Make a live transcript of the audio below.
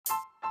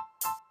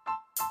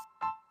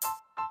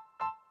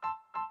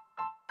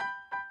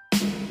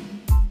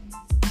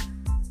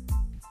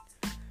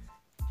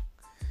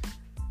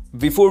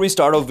Before we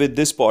start off with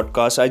this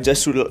podcast, I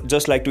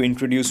just like to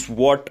introduce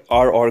what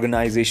our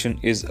organization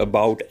is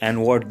about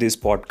and what this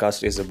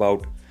podcast is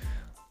about.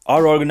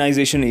 Our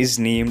organization is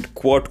named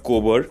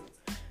Quadcober,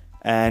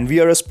 and we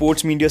are a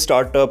sports media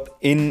startup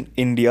in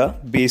India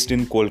based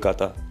in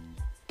Kolkata.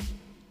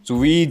 So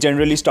we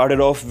generally started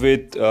off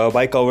with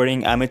by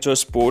covering amateur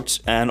sports,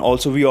 and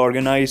also we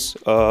organize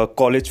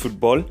college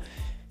football.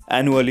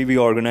 Annually, we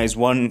organize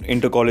one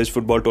inter-college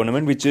football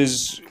tournament, which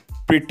is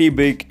pretty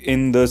big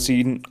in the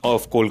scene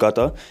of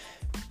Kolkata.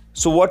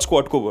 So what's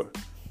Quadcober?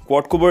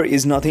 Quadcober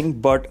is nothing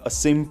but a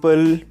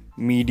simple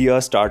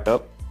media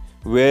startup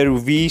where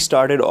we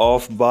started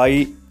off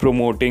by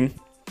promoting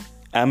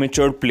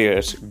amateur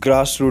players,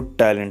 grassroots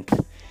talent.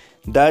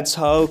 That's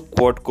how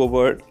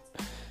Quadcober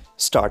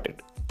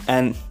started.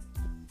 And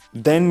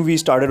then we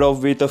started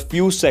off with a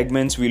few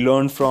segments we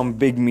learned from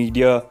big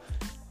media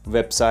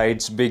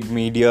websites, big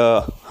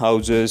media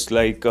houses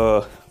like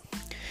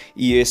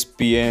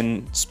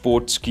ESPN,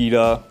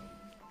 Sportskeeda,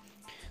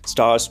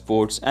 Star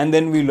Sports, and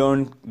then we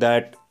learned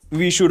that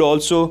we should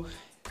also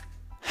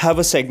have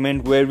a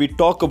segment where we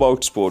talk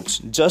about sports,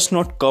 just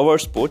not cover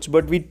sports,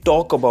 but we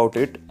talk about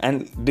it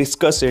and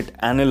discuss it,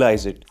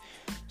 analyze it.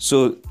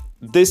 So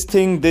this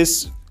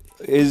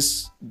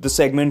is the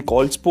segment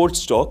called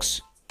Sports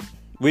Talks,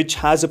 which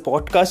has a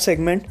podcast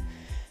segment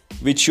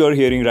which you're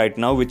hearing right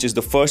now, which is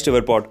the first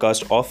ever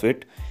podcast of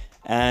it.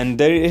 And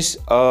there is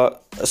a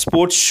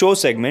sports show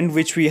segment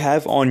which we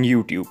have on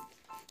YouTube.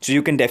 So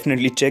you can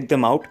definitely check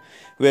them out,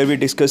 where we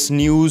discuss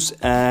news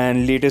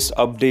and latest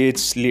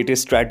updates,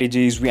 latest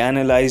strategies. We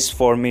analyze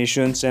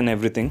formations and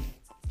everything.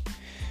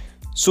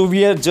 So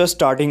we are just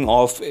starting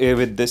off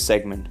with this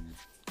segment.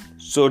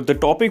 So the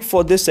topic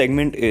for this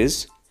segment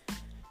is,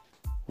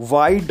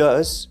 why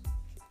does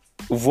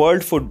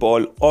world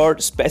football, or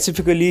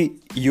specifically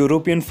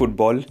European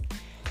football,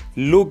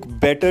 look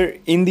better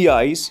in the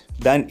eyes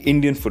than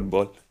Indian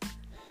football?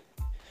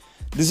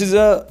 This is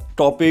a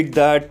topic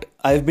that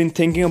I've been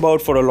thinking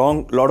about for a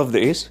lot of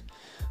days.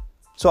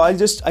 So I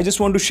just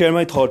want to share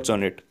my thoughts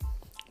on it.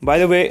 By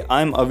the way,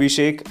 I'm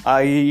Abhishek.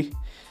 I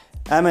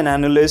am an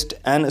analyst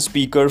and a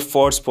speaker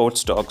for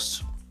Sports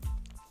Talks.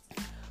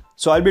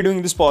 So I'll be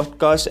doing this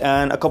podcast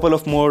and a couple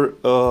of more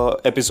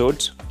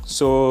episodes.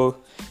 So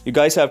you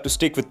guys have to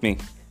stick with me.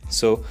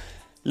 So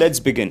let's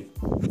begin.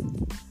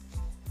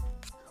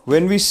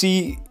 When we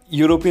see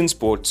European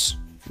sports,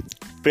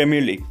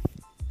 Premier League,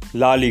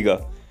 La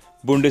Liga,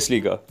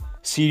 Bundesliga,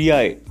 Serie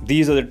A,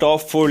 these are the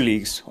top 4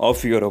 leagues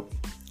of Europe.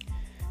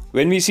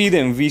 When we see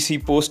them, we see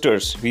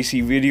posters, we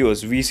see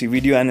videos, we see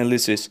video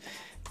analysis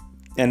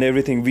and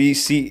everything. We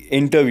see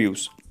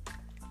interviews.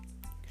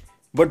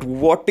 But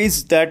what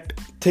is that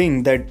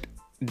thing that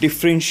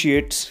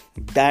differentiates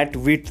that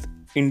with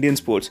Indian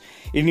sports?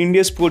 In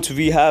Indian sports,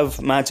 we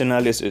have match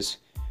analysis,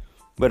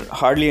 but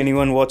hardly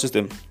anyone watches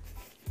them.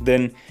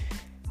 Then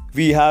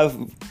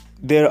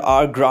there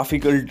are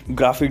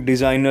graphic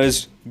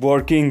designers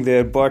working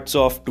their butts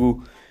off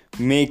to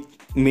make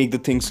the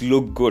things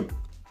look good,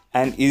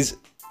 and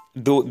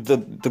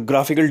the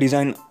graphical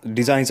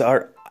designs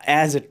are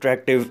as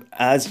attractive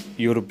as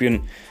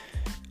European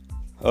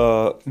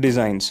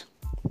designs.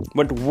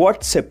 But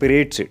what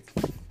separates it?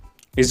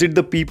 Is it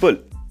the people?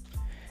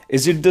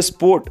 Is it the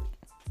sport?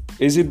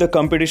 Is it the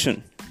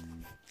competition?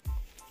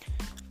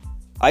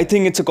 I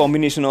think it's a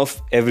combination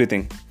of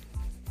everything.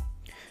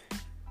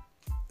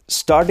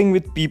 Starting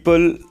with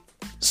people,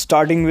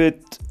 starting with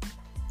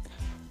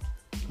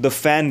the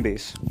fan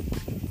base.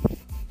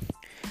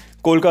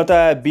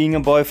 Kolkata, being a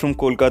boy from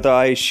Kolkata,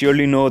 I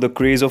surely know the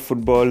craze of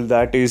football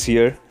that is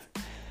here.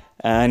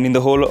 And in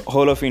the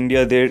whole of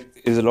India, there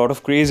is a lot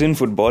of craze in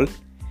football.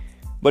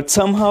 But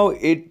somehow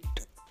it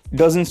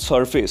doesn't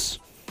surface.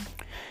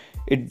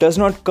 It does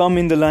not come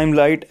in the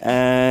limelight,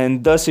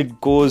 and thus it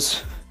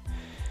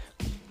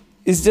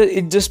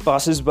just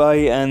passes by,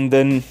 and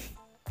then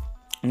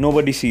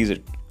nobody sees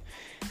it.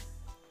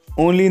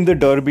 Only in the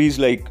derbies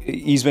like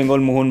East Bengal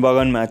Mohun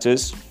Bagan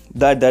matches,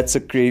 that's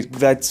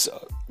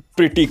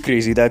pretty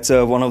crazy. That's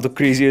one of the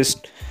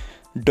craziest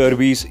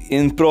derbies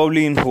in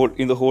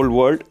the whole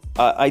world.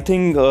 I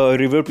think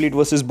River Plate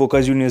versus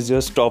Boca Juniors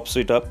just tops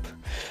it up.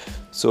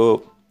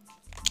 So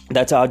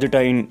that's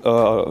Argentine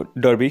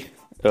derby,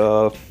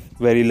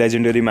 very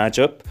legendary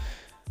matchup.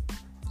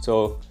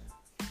 So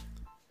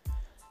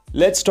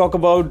let's talk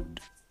about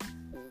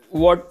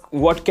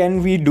what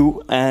can we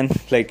do, and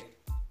like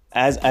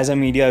as a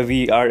media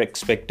we are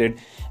expected,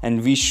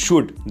 and we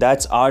should,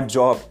 that's our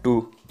job,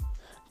 to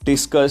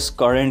discuss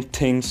current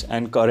things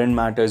and current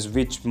matters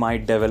which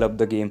might develop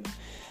the game.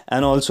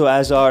 And also,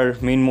 as our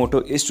main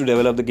motto is to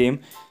develop the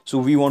game, so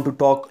we want to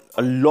talk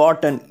a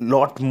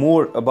lot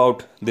more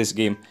about this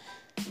game.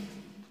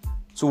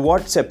 So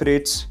what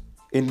separates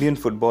Indian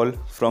football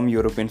from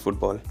European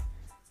football?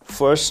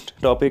 First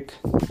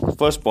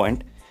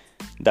point,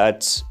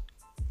 that's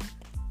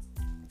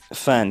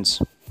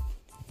fans.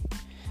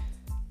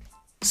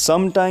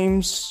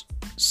 Sometimes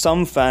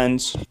some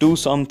fans do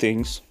some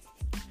things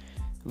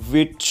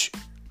which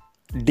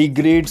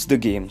degrades the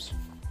games.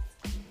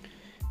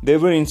 There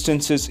were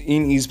instances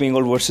in East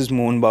Bengal versus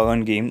Mohun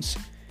Bagan games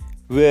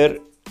where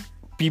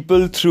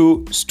people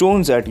threw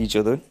stones at each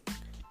other,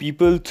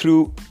 people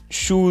threw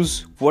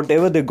shoes,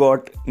 whatever they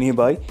got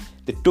nearby,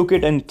 they took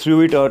it and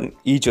threw it on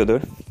each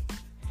other.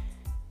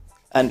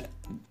 And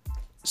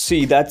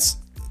see, that's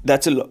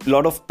a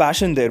lot of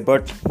passion there,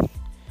 but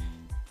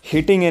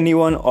hitting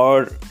anyone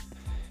or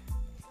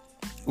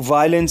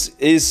violence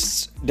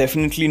is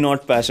definitely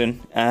not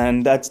passion,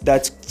 and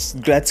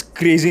that's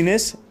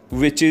craziness,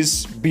 which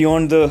is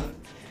beyond the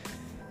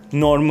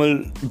normal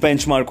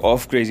benchmark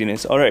of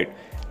craziness. All right,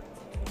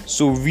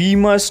 so we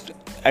must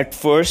at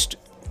first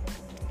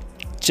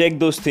check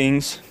those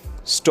things,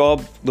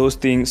 stop those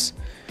things,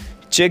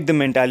 check the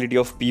mentality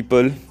of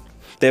people,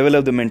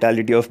 develop the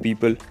mentality of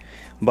people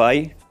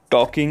by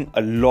talking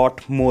a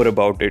lot more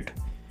about it.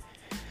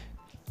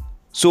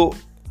 So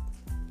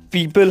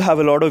people have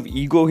a lot of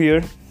ego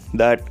here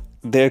that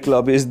their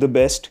club is the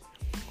best,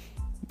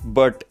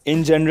 but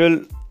in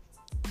general,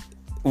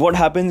 what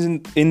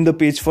happens in the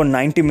pitch for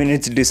 90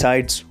 minutes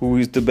decides who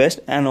is the best,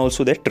 and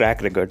also their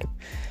track record.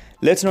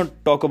 Let's not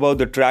talk about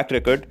the track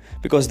record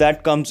because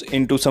that comes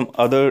into some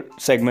other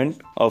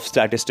segment of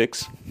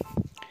statistics.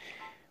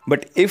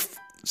 But if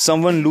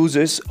someone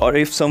loses or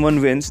if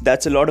someone wins,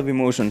 that's a lot of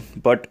emotion,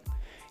 but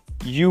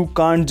you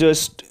can't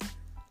just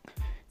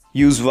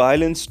use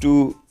violence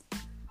to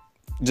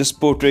just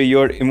portray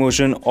your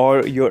emotion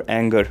or your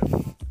anger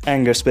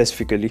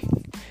specifically,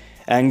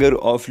 anger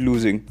of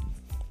losing.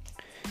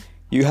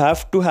 You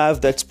have to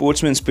have that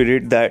sportsman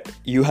spirit that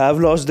you have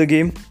lost the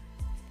game.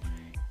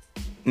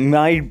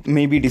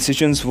 Maybe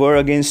decisions were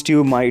against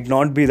you, might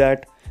not be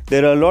that.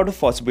 There are a lot of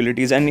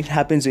possibilities, and it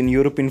happens in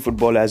European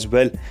football as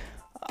well.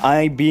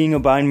 I, being a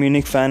Bayern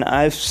Munich fan,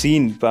 I've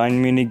seen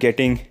Bayern Munich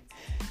getting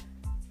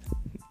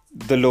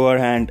the lower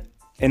hand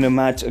in a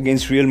match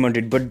against Real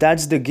Madrid, but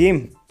that's the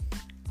game.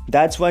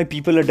 That's why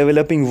people are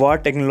developing VAR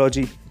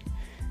technology.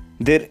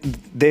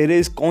 There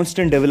is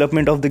constant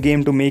development of the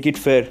game to make it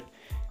fair.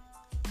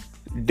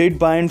 Did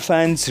Bayern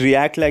fans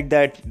react like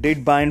that?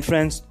 Did Bayern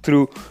fans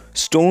throw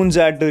stones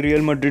at the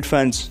Real Madrid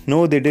fans?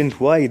 No, they didn't.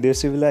 Why? They're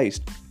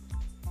civilized.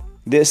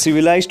 They're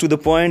civilized to the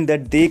point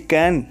that they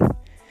can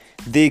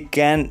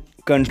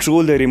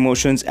control their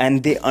emotions,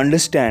 and they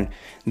understand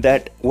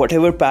that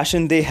whatever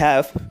passion they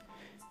have,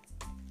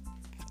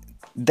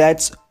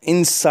 that's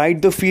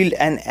inside the field.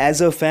 And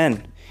as a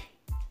fan,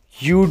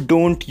 you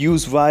don't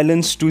use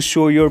violence to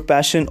show your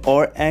passion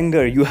or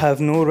anger. You have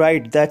no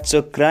right. That's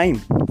a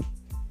crime.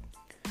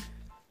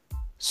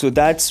 So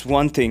that's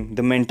one thing,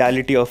 the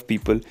mentality of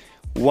people.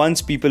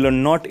 Once people are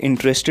not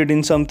interested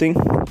in something,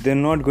 they're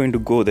not going to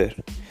go there.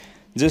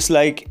 Just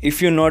like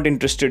if you're not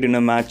interested in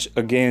a match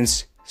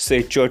against,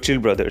 say, Churchill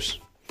Brothers,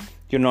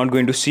 you're not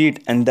going to see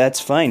it, and that's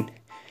fine.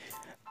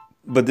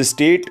 But the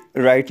state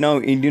right now,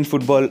 Indian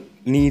football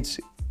needs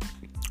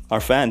our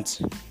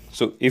fans.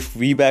 So if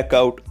we back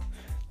out,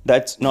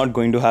 that's not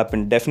going to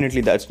happen.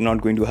 Definitely that's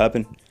not going to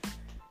happen.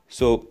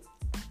 So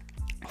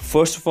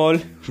first of all,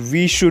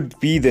 we should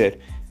be there.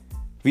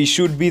 We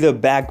should be the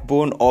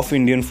backbone of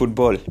Indian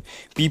football.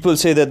 People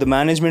say that the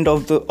management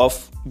of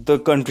the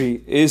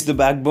country is the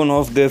backbone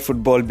of their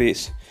football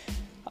base.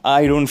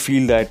 I don't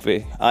feel that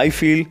way. I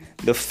feel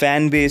the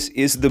fan base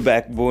is the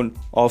backbone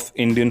of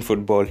Indian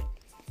football.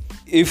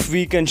 If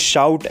we can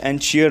shout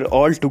and cheer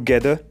all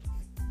together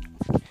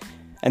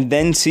and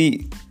then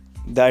see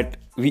that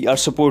we are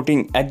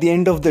supporting, at the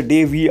end of the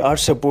day, we are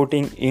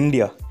supporting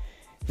India.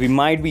 We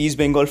might be East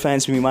Bengal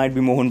fans, we might be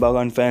Mohun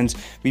Bagan fans,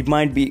 we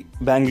might be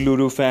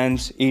Bangalore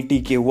fans,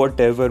 ATK,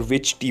 whatever,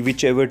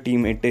 whichever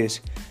team it is.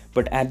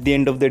 But at the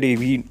end of the day,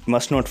 we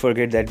must not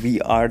forget that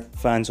we are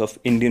fans of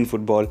Indian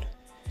football.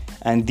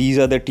 And these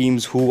are the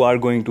teams who are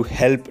going to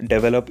help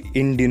develop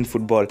Indian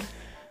football,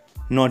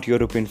 not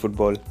European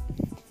football.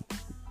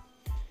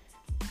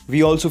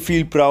 We also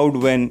feel proud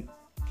when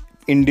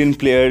Indian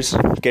players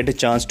get a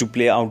chance to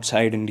play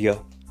outside India.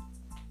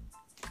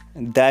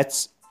 And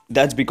that's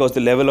because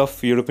the level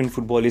of European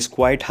football is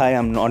quite high.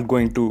 I'm not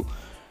going to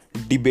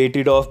debate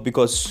it off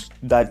because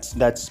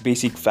that's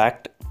basic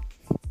fact.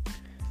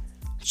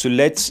 So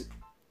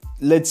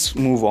let's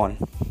move on.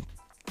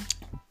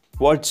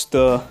 What's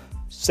the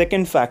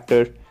second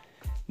factor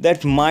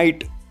that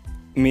might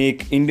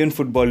make Indian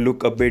football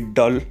look a bit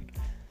dull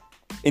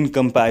in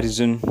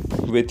comparison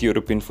with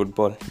European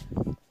football?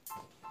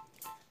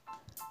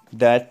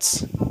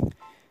 That's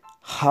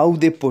how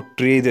they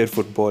portray their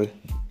football.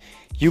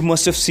 You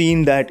must have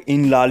seen that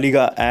in La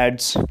Liga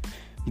ads,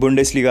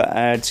 Bundesliga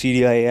ads,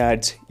 Serie A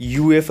ads,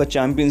 UEFA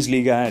Champions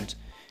League ads.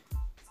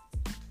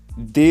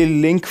 They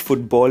link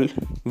football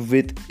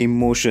with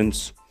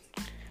emotions.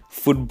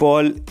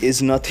 Football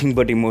is nothing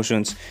but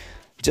emotions.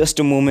 Just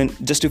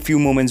a few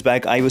moments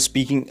back, I was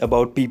speaking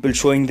about people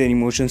showing their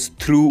emotions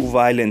through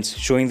violence,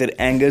 showing their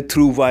anger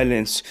through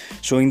violence,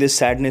 showing their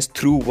sadness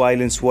through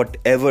violence,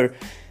 whatever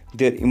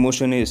their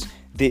emotion is.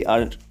 They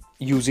are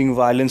using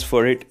violence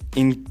for it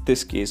in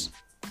this case.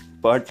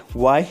 But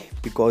why?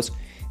 Because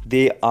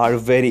they are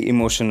very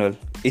emotional.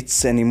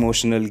 It's an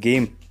emotional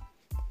game.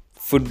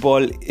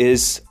 Football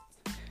is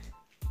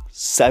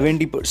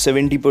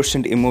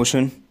 70%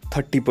 emotion,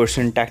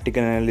 30%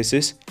 tactical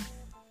analysis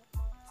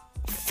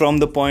from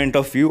the point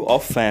of view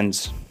of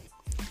fans.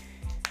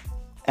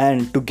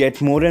 And to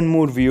get more and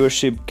more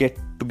viewership,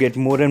 get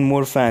more and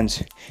more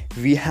fans,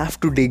 we have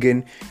to dig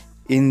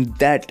in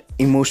that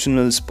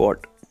emotional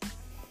spot.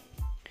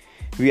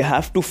 We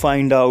have to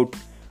find out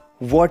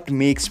what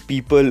makes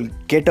people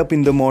get up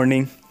in the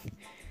morning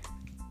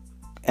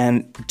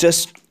and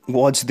just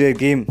watch their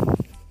game,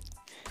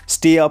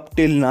 stay up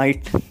till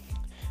night,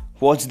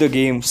 watch the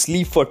game,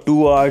 sleep for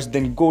 2 hours,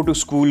 then go to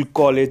school,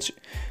 college,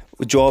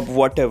 job,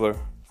 whatever.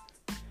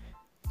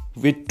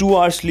 With 2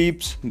 hours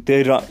sleeps,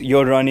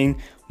 you're running,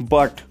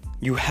 but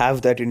you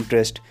have that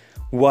interest.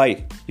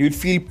 Why? You'd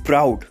feel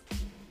proud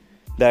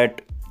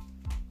that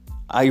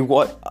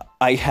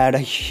I had a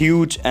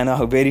huge and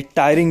a very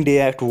tiring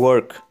day at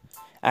work,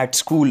 at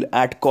school,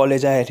 at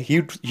college. I had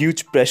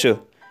huge pressure,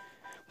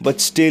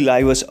 but still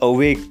I was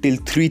awake till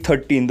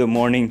 3:30 in the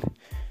morning,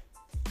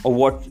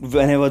 or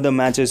whenever the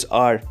matches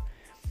are,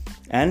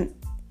 and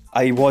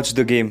I watched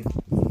the game.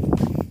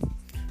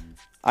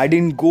 I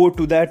didn't go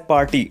to that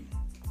party.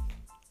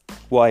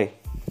 Why?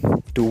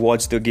 To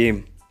watch the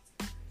game.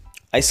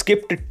 I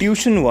skipped a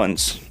tuition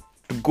once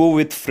to go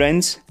with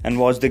friends and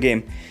watch the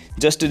game.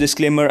 Just a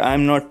disclaimer,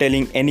 I'm not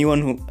telling any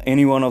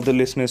one of the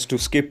listeners to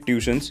skip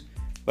tuitions,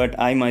 but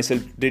I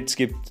myself did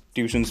skip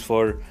tuitions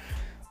for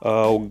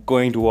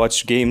going to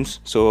watch games.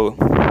 So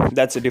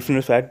that's a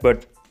different fact,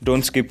 but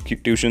don't skip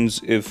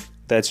tuitions if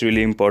that's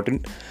really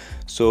important.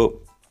 So,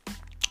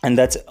 and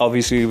that's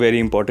obviously very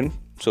important.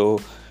 So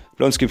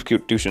don't skip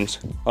tuitions.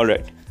 All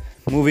right,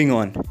 moving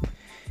on.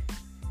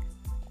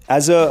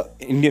 As a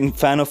Indian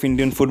fan of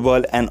Indian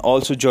football and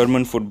also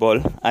German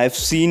football, I've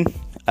seen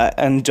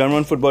and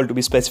German football to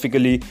be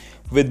specifically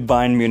with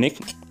Bayern Munich.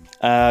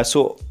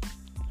 So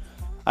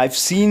I've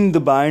seen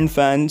the Bayern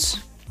fans,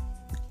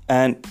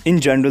 and in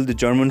general the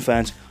German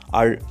fans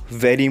are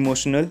very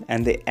emotional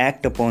and they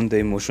act upon the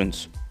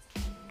emotions.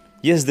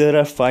 Yes, there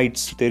are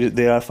fights.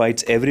 There are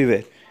fights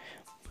everywhere,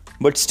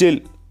 but still,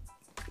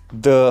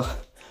 the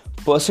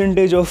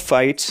percentage of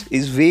fights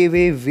is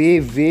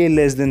way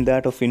less than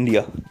that of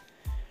India.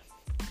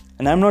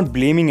 And I'm not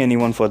blaming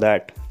anyone for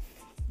that,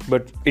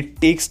 but it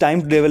takes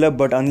time to develop.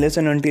 But unless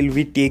and until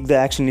we take the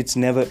action, it's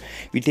never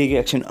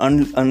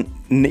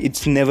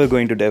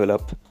going to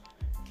develop.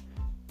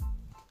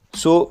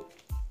 So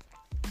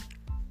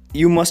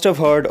you must have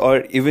heard,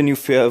 or even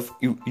if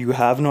you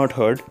have not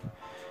heard,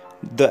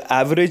 the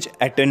average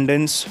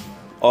attendance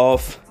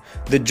of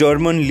the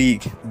German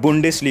league,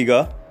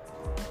 Bundesliga,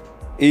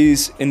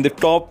 is in the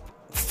top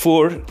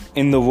 4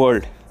 in the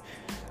world.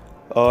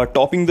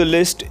 Topping the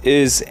list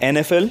is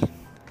NFL,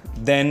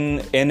 then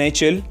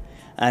NHL,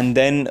 and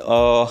then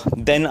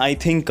I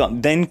think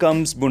then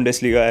comes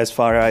Bundesliga, as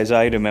far as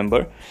I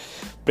remember.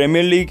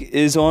 Premier League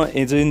is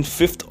in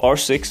 5th or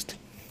 6th,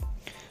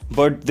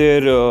 but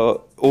their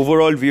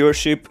overall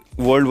viewership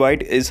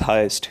worldwide is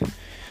highest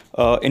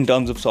in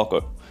terms of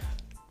soccer.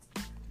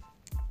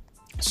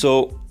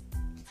 So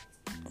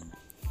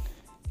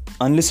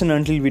unless and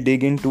until we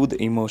dig into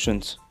the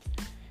emotions,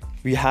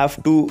 we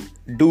have to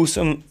do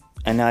some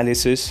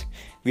analysis,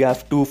 we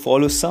have to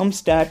follow some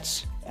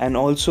stats, and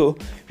also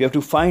we have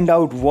to find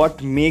out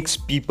what makes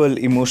people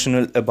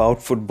emotional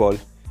about football.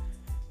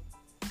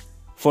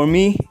 For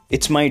me,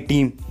 it's my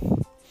team.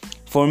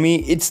 For me,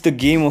 it's the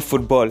game of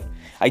football.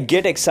 I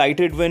get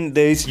excited when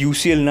there is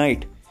UCL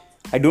night.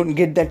 I don't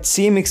get that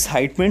same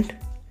excitement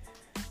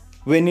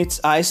when it's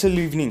ISL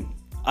evening.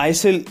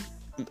 ISL,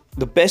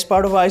 the best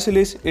part of ISL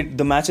is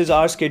the matches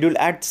are scheduled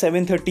at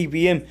 7:30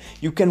 p.m.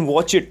 You can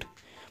watch it.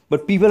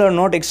 But people are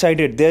not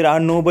excited. There are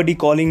nobody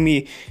calling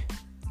me,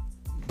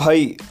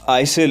 "Bhai,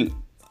 ISL,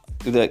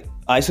 the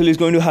ISL is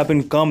going to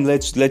happen. Come,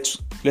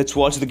 let's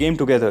watch the game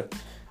together."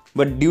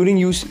 But during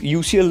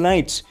UCL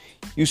nights,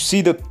 you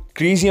see the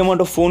crazy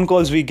amount of phone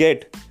calls we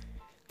get.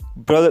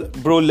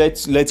 Bro,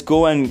 let's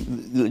go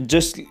and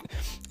just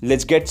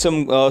let's get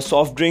some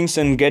soft drinks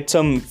and get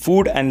some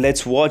food and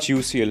let's watch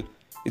UCL.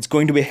 It's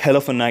going to be a hell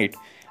of a night.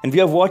 And we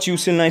have watched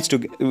UCL nights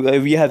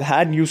we have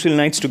had UCL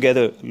nights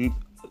together,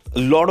 a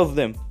lot of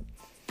them.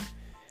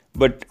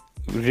 But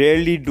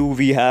rarely do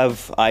we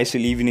have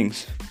ISL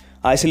evenings.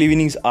 ISL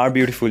evenings are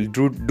beautiful.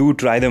 Do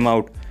try them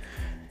out.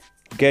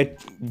 Get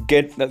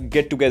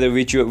together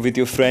with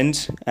your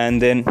friends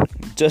and then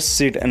just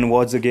sit and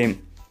watch the game.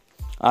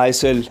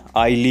 ISL,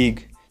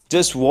 I-League.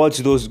 Just watch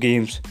those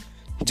games.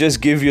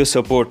 Just give your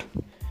support.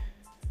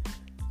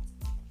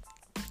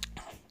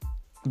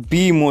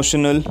 Be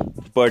emotional,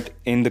 but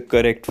in the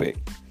correct way.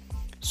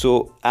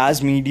 So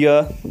as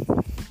media,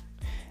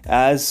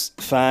 as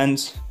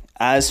fans,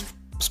 as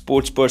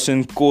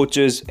sportsperson,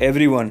 coaches,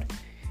 everyone,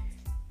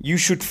 you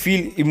should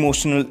feel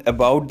emotional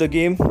about the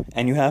game,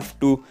 and you have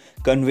to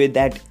convey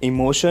that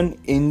emotion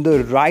in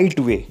the right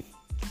way.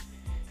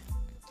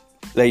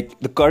 Like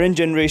the current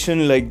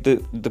generation, like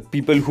the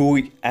people who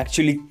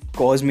actually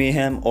cause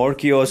mayhem or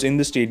chaos in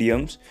the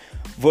stadiums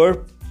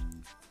were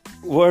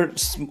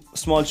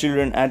small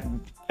children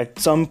at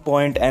some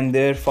point, and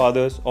their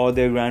fathers or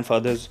their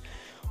grandfathers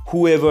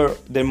whoever,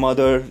 their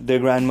mother, their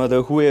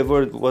grandmother,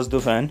 whoever was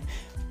the fan,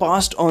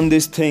 passed on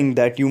this thing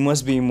that you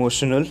must be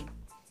emotional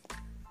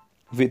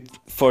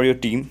for your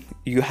team.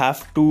 You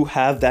have to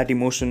have that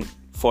emotion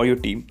for your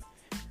team.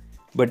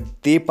 But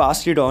they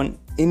passed it on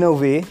in a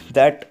way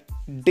that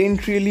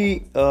didn't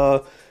really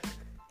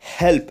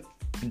help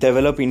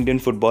develop Indian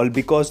football,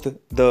 because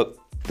the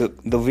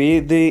way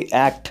they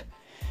act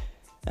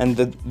and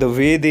the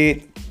way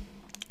they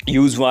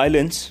use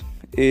violence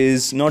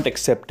is not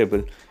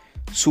acceptable.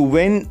 So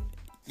when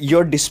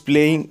you're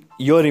displaying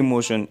your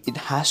emotion, it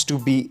has to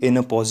be in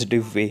a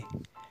positive way.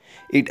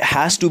 It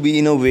has to be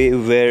in a way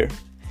where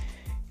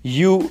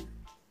you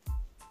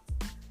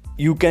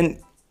can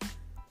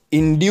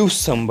induce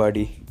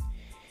somebody.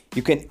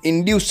 You can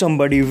induce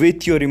somebody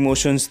with your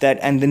emotions,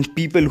 and then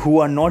people who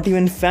are not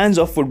even fans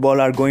of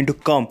football are going to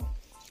come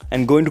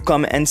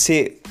and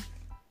say,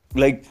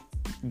 like,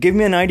 give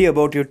me an idea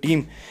about your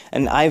team.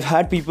 And I've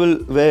had people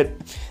where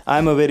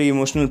I'm a very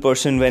emotional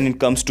person when it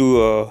comes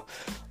to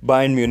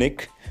Bayern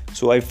Munich,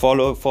 so I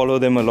follow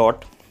them a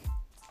lot.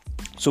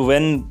 So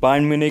when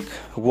Bayern Munich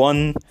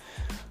won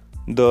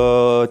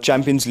the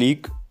Champions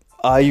League,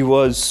 I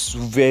was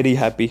very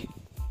happy.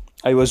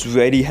 I was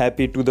very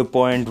happy to the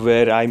point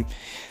where I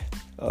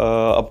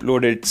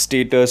uploaded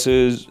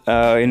statuses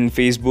in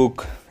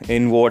Facebook,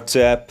 in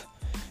WhatsApp,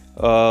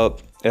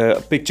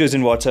 pictures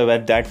in WhatsApp.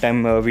 At that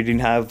time, we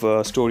didn't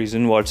have stories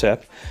in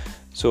WhatsApp.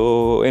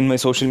 So in my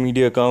social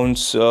media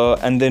accounts,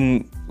 and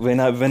then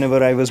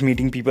whenever I was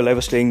meeting people, I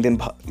was telling them,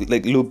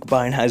 like, look,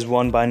 Bayern has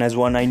won.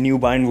 I knew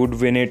Bayern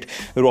would win it.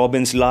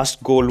 Robben's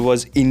last goal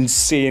was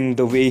insane.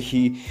 The way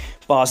he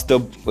passed the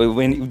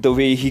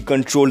way he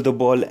controlled the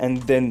ball,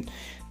 and then,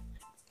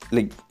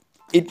 like,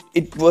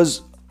 it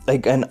was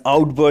like an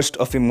outburst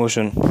of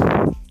emotion.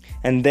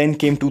 And then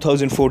came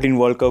 2014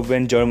 World Cup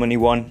when Germany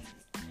won.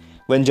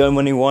 When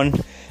Germany won,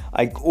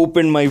 I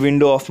opened my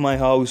window of my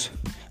house.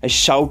 I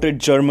shouted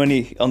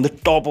Germany on the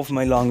top of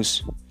my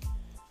lungs.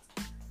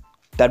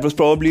 That was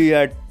probably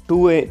at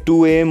 2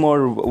 a.m. or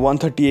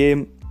 1:30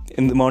 a.m.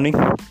 in the morning.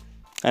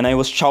 And I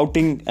was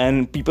shouting,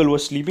 and people were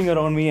sleeping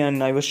around me,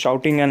 and I was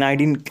shouting, and I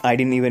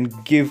didn't even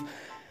give...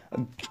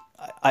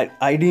 I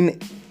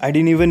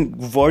didn't even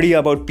worry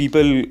about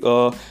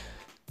people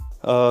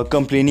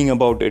complaining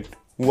about it.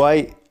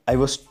 Why? I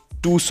was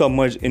too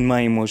submerged in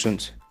my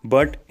emotions,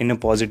 but in a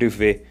positive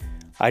way.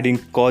 I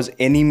didn't cause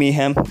any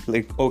mayhem.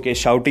 Like, okay,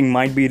 shouting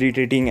might be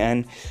irritating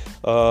and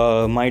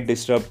might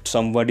disrupt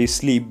somebody's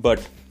sleep,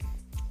 but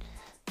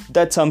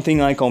that's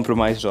something I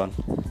compromised on.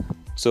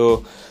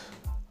 So,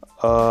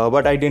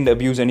 but I didn't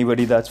abuse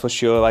anybody, that's for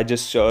sure. I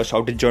just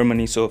shouted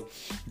Germany. So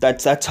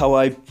that's how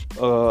I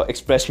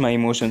expressed my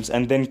emotions.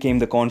 And then came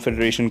the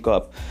FIFA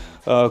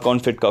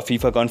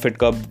Confed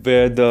Cup,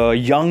 where the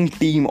young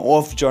team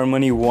of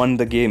Germany won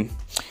the game,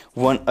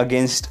 won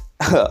against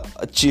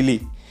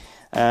Chile.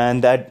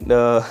 And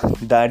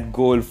that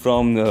goal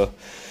from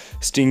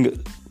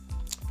Sting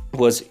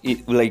was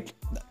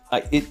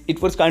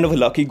it was kind of a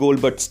lucky goal,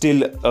 but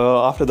still,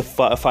 after the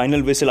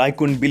final whistle, I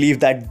couldn't believe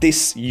that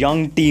this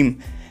young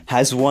team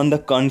has won the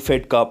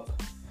Confed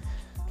Cup.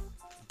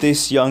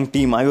 This young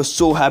team, I was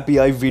so happy.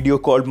 I video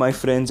called my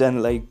friends,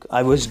 and like,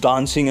 I was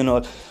dancing and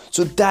all.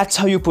 So that's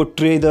how you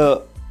portray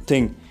the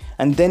thing.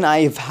 And then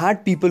I've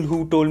had people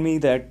who told me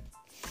that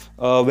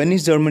when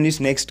is Germany's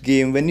next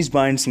game, when is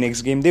Bayern's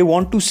next game. They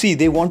want to see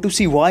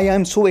why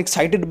I'm so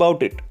excited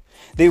about it.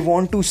 They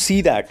want to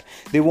see that.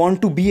 They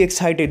want to be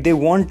excited.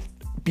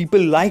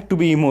 People like to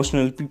be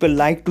emotional. People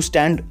like to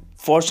stand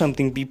for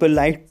something. People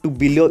like to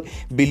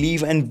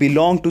believe and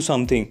belong to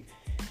something.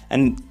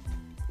 And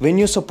when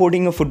you're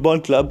supporting a football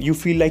club, you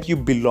feel like you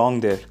belong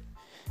there.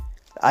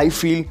 I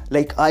feel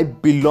like I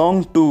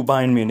belong to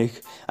Bayern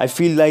Munich. I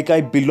feel like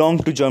I belong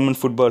to German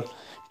football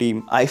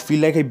team. I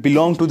feel like I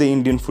belong to the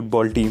Indian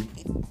football team.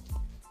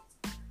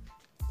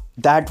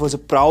 That was a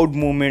proud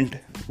moment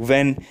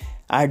when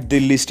at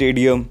Delhi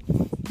Stadium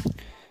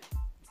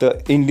the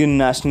Indian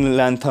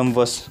national anthem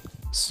was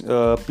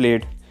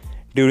played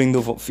during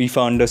the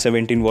FIFA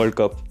Under-17 World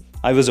Cup.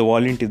 I was a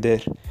volunteer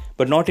there,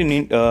 but not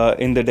in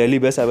the Delhi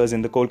base. I was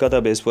in the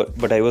Kolkata base,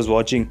 but I was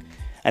watching.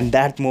 And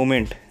that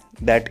moment,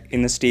 that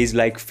in a stage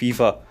like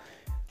FIFA,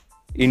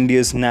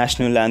 India's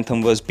national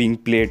anthem was being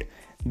played,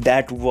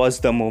 that was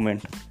the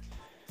moment.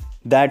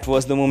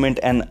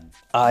 And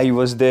I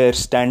was there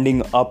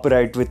standing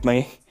upright with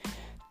my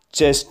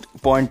chest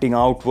pointing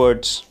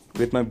outwards,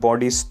 with my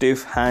body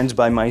stiff, hands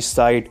by my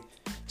side,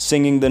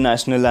 singing the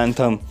national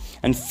anthem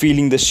and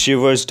feeling the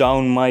shivers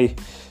down my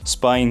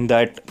spine.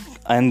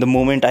 And the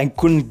moment, I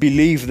couldn't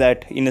believe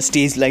that in a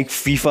stage like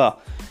FIFA,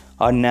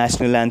 our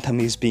national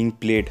anthem is being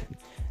played.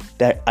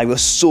 That I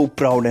was so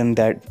proud on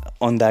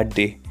that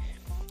day.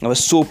 I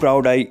was so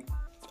proud. I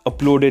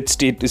uploaded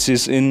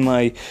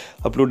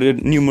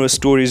uploaded numerous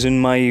stories in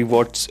my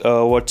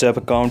WhatsApp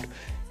account,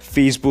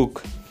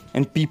 Facebook,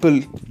 and people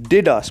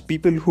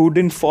who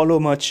didn't follow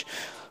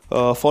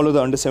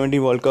the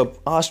Under-17 World Cup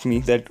asked me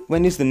that,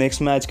 when is the next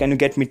match? Can you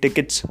get me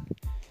tickets?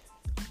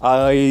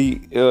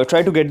 I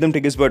tried to get them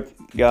tickets, but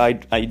yeah,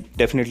 I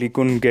definitely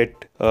couldn't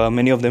get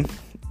many of them.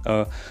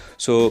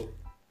 So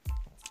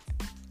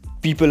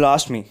people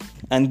asked me,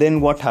 and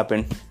then what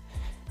happened?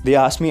 They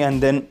asked me,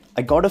 and then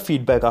I got a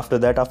feedback after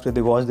that. After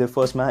they watched their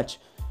first match,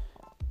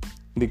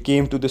 they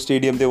came to the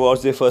stadium. They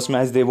watched their first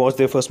match. They watched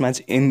their first match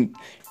in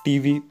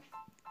TV,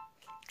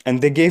 and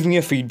they gave me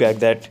a feedback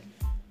that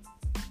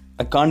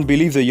I can't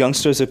believe the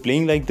youngsters are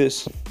playing like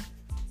this.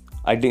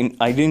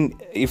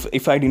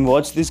 If I didn't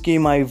watch this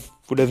game, I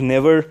would have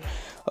never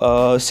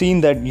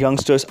seen that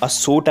youngsters are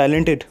so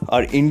talented.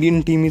 Our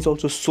Indian team is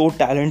also so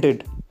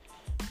talented.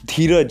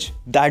 Dheeraj,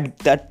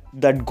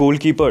 that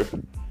goalkeeper,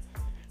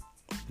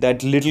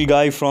 that little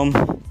guy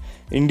from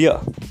India.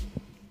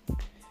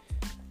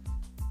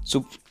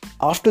 So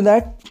after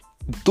that,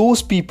 those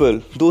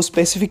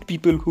specific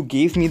people who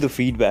gave me the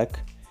feedback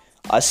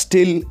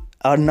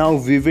are now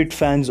vivid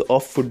fans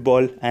of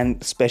football,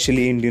 and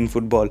especially Indian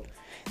football.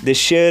 They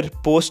share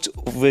posts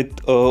with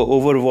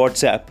over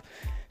WhatsApp,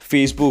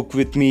 Facebook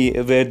with me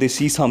where they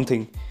see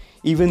something.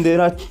 Even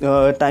there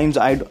are times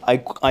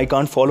I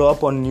can't follow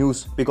up on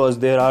news because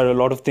there are a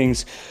lot of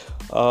things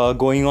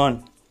going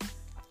on.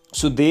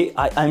 So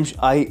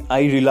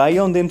I rely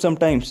on them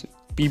sometimes.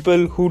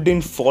 People who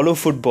didn't follow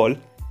football,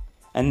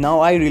 and now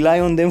I rely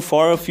on them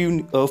for a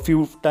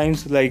few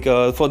times, like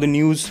for the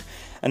news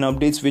and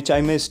updates which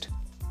I missed.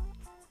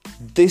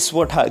 This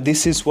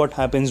is what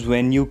happens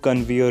when you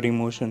convey your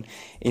emotion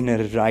in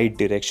a right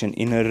direction,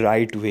 in a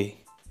right way.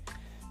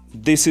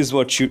 This is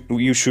what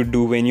you should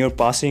do when you're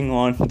passing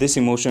on this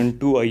emotion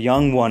to a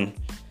young one.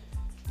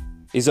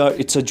 It's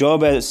a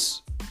job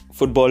as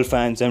football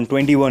fans. I'm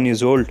 21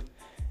 years old.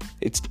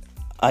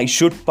 I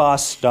should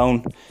pass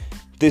down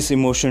this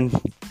emotion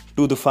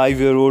to the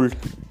 5-year-old,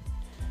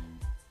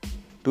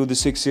 to the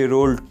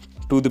 6-year-old,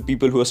 to the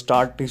people who are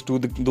starting, to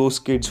those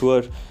kids who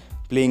are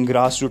playing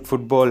grassroots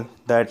football,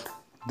 that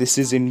this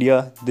is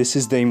India, this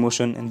is the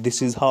emotion, and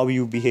this is how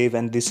you behave,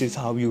 and this is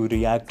how you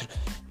react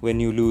when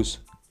you lose.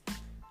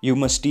 You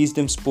must teach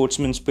them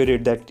sportsman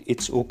spirit, that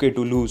it's okay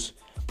to lose,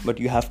 but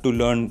you have to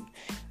learn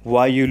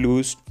why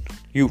you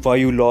why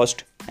you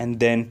lost, and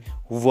then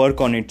work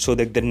on it so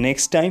that the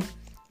next time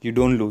you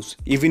don't lose.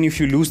 Even if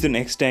you lose the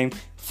next time,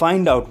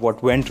 find out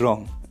what went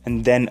wrong,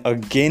 and then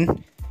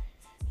again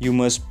you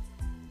must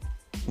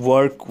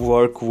work,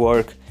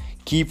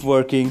 keep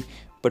working,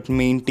 but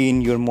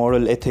maintain your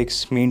moral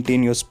ethics,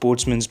 maintain your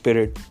sportsman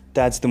spirit.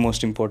 That's the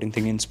most important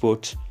thing in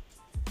sports.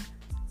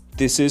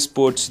 This is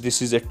sports,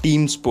 this is a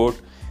team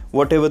sport.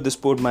 Whatever the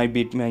sport might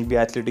be, it might be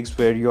athletics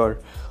where you're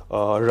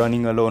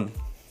running alone,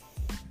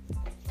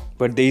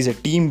 but there is a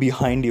team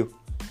behind you.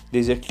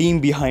 There's a team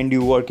behind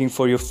you working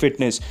for your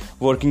fitness,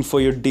 working for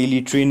your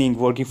daily training,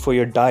 working for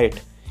your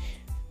diet.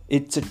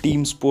 It's a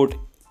team sport.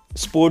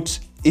 Sports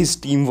is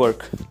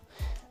teamwork.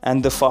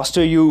 And the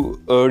faster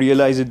you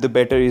realize it, the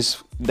better is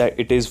that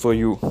it is for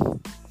you.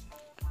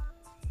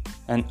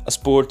 And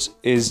sports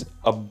is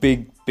a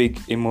big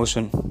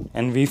emotion.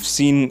 And we've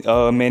seen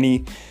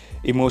many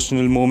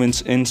emotional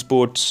moments in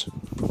sports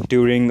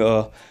during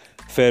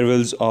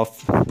farewells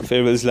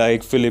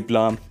like Philipp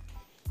Lahm,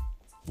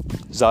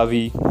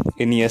 Xavi,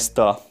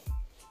 Iniesta,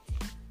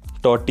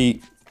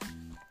 Totti.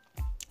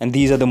 And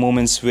these are the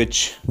moments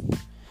which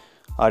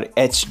are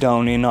etched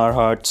down in our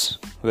hearts,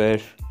 where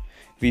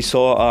we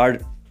saw our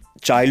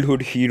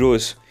childhood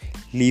heroes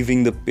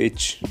leaving the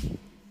pitch.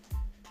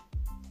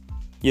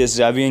 Yes,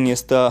 Xavi and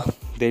Iniesta,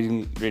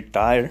 they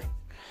retired,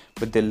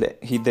 but they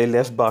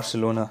left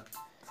Barcelona.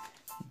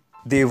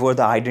 They were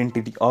the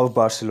identity of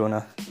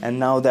Barcelona. And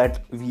now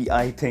that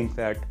I think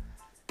that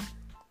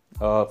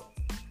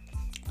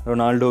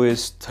Ronaldo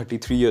is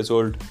 33 years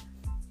old,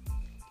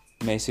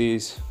 Messi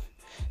is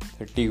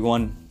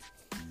 31,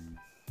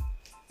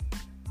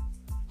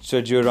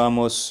 Sergio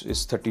Ramos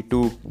is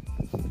 32.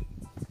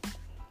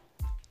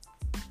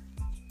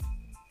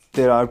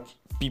 There are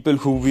people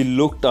who we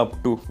looked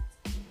up to,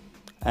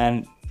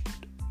 and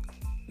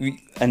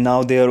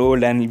now they are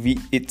old, and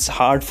it's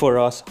hard for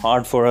us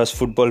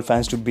football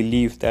fans to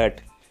believe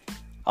that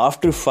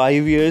after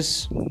 5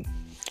 years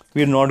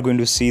we're not going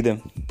to see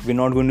them. We're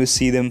not going to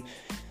see them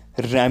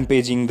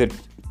rampaging the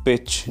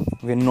pitch.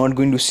 We're not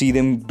going to see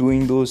them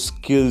doing those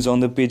skills on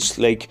the pitch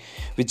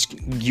which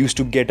used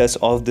to get us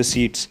off the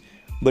seats.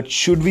 But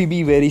should we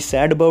be very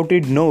sad about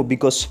it? No,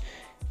 because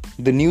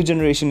the new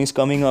generation is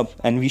coming up,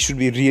 and we should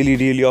be really,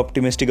 really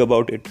optimistic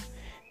about it.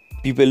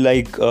 People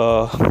like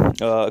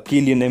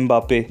Kylian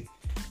Mbappe,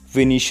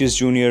 Vinicius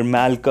Jr.,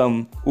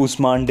 Malcolm,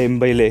 Ousmane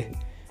Dembele,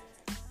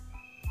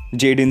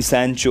 Jadon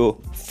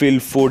Sancho, Phil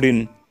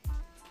Foden,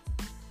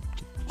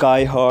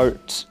 Kai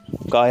Havertz,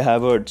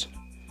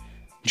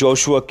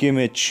 Joshua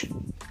Kimmich,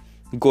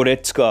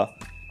 Goretzka,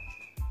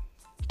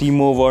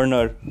 Timo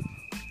Werner,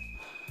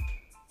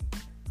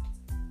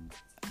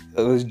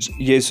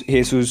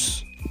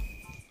 Jesus.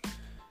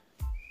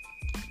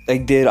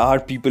 There are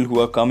people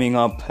who are coming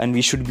up, and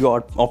we should be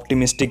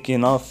optimistic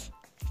enough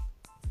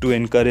to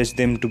encourage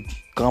them to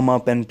come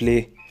up and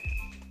play.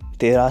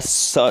 There are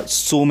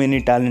so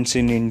many talents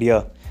in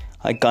India.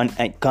 I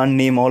can't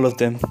name all of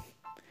them,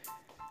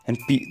 and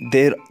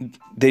there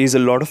is a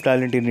lot of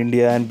talent in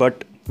India, and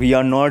but we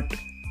are not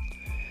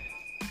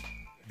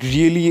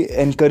really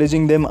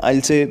encouraging them,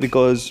 I'll say,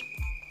 because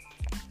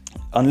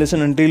unless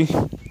and until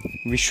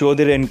we show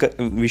the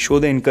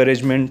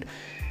encouragement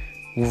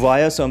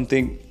via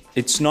something,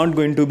 it's not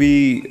going to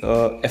be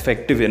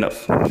effective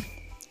enough.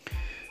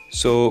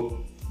 So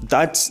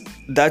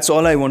that's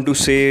all I want to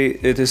say.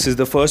 This is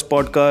the first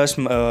podcast.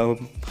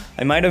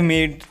 I might have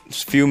made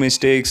few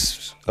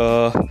mistakes,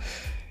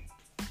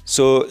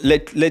 so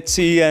let's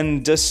see,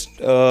 and just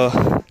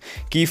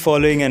keep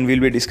following, and we'll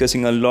be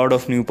discussing a lot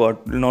of new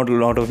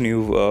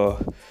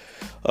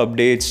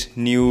updates,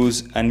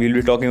 news, and we'll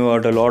be talking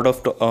about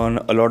on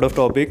a lot of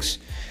topics.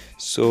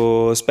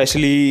 So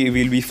especially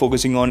we'll be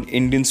focusing on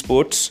Indian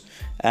sports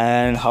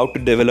and how to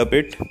develop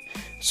it.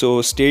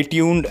 So stay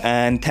tuned,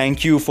 and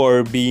thank you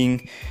for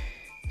being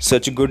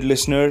such a good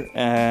listener,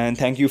 and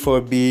thank you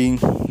for being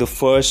the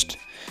first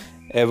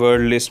ever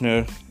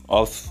listener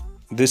of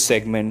this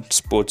segment,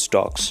 Sports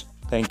Talks.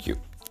 Thank you.